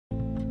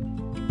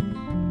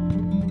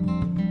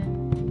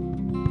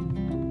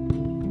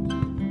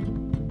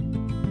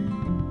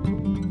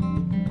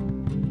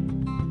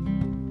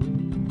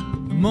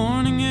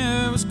morning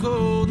air was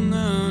cold and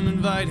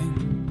uninviting.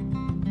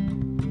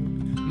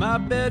 My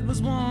bed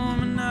was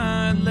warm and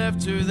I had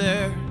left her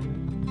there.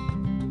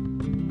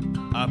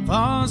 I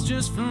paused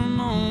just for a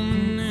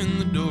moment in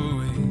the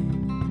doorway.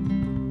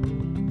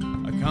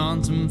 I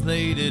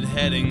contemplated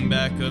heading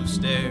back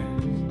upstairs.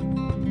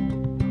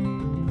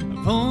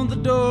 I pulled the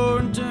door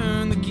and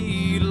turned the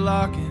key to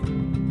lock it.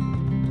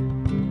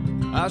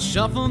 I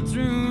shuffled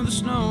through the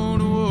snow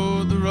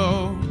toward the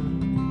road.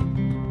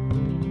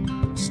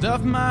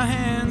 Stuffed my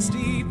hands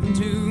deep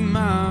into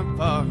my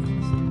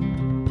pockets.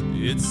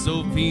 It's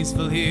so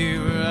peaceful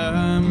here where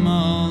I'm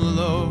all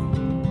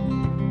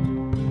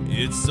alone.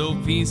 It's so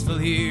peaceful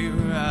here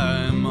where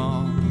I'm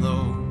all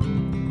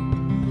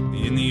alone.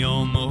 In the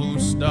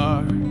almost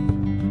dark,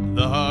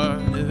 the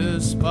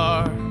hardest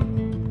part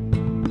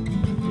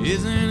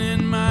isn't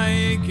in my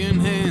aching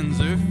hands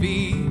or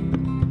feet.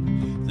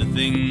 The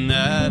thing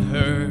that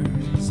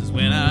hurts is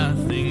when I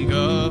think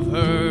of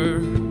her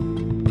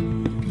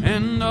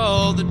and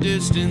all the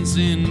distance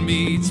in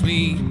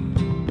between.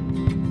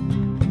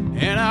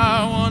 And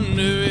I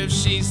wonder if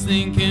she's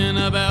thinking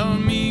about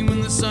me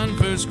when the sun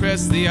first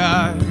crests the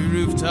ivory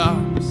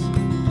rooftops,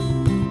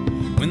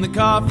 when the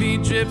coffee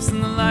drips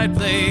and the light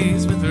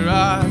plays with her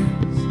eyes,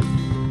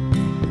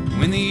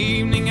 when the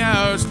evening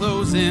hours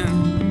close in,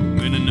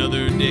 when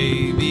another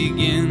day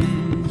begins.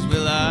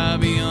 Will I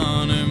be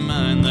on her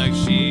mind like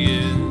she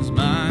is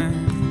mine?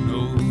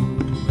 Oh,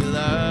 will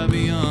I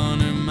be on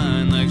her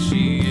mind like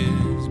she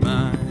is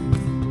mine?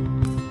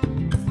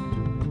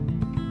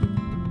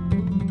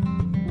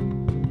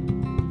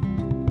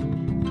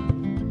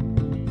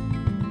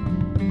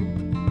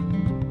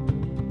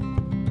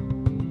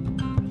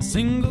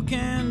 Single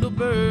candle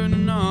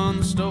burning on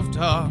the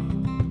stovetop.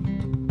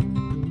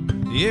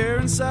 The air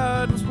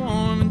inside was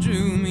warm and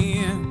drew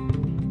me in.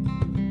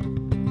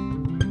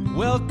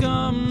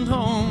 Welcomed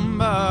home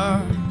by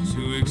our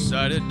two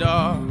excited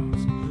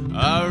dogs.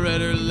 I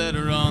read her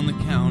letter on the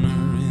counter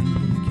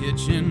in the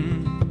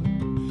kitchen,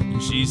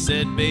 and she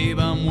said, "Babe,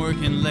 I'm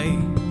working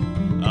late.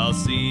 I'll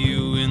see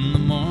you in the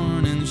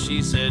morning."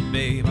 She said,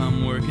 "Babe,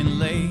 I'm working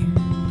late.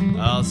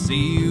 I'll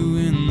see you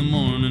in the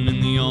morning." In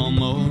the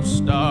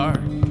almost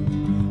dark,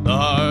 the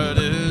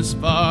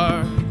hardest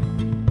part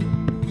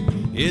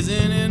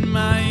isn't in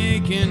my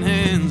aching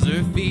hands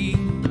or feet.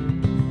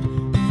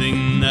 The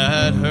thing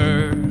that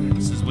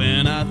hurts is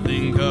when I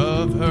think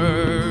of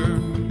her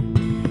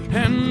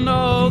and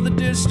all the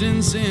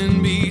distance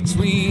in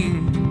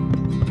between.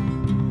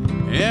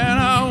 And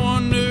I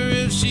wonder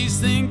if she's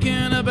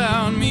thinking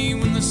about me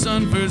when the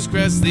sun first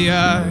crests the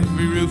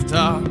ivory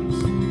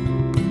rooftops,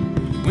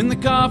 when the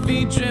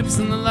coffee drips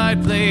and the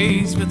light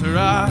plays with her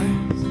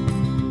eyes,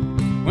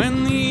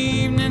 when the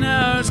evening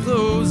hours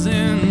close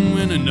in,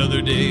 when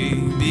another day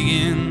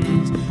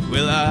begins.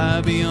 Will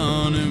I be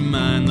on her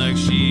mind like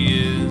she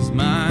is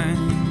mine?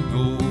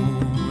 Oh,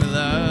 will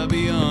I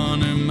be on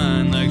her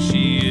mind like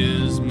she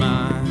is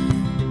mine?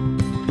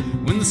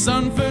 When the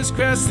sun first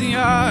crests the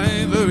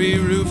ivory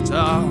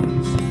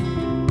rooftops,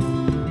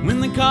 when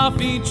the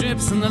coffee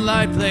drips and the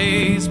light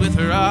plays with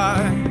her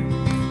eyes,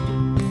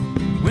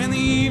 when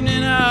the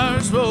evening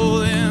hours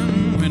roll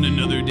in, when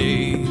another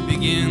day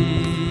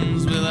begins.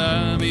 Will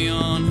I be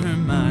on her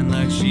mind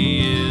like she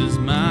is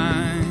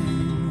mine?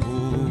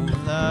 Oh,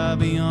 will I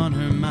be on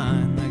her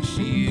mind like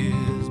she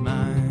is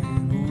mine?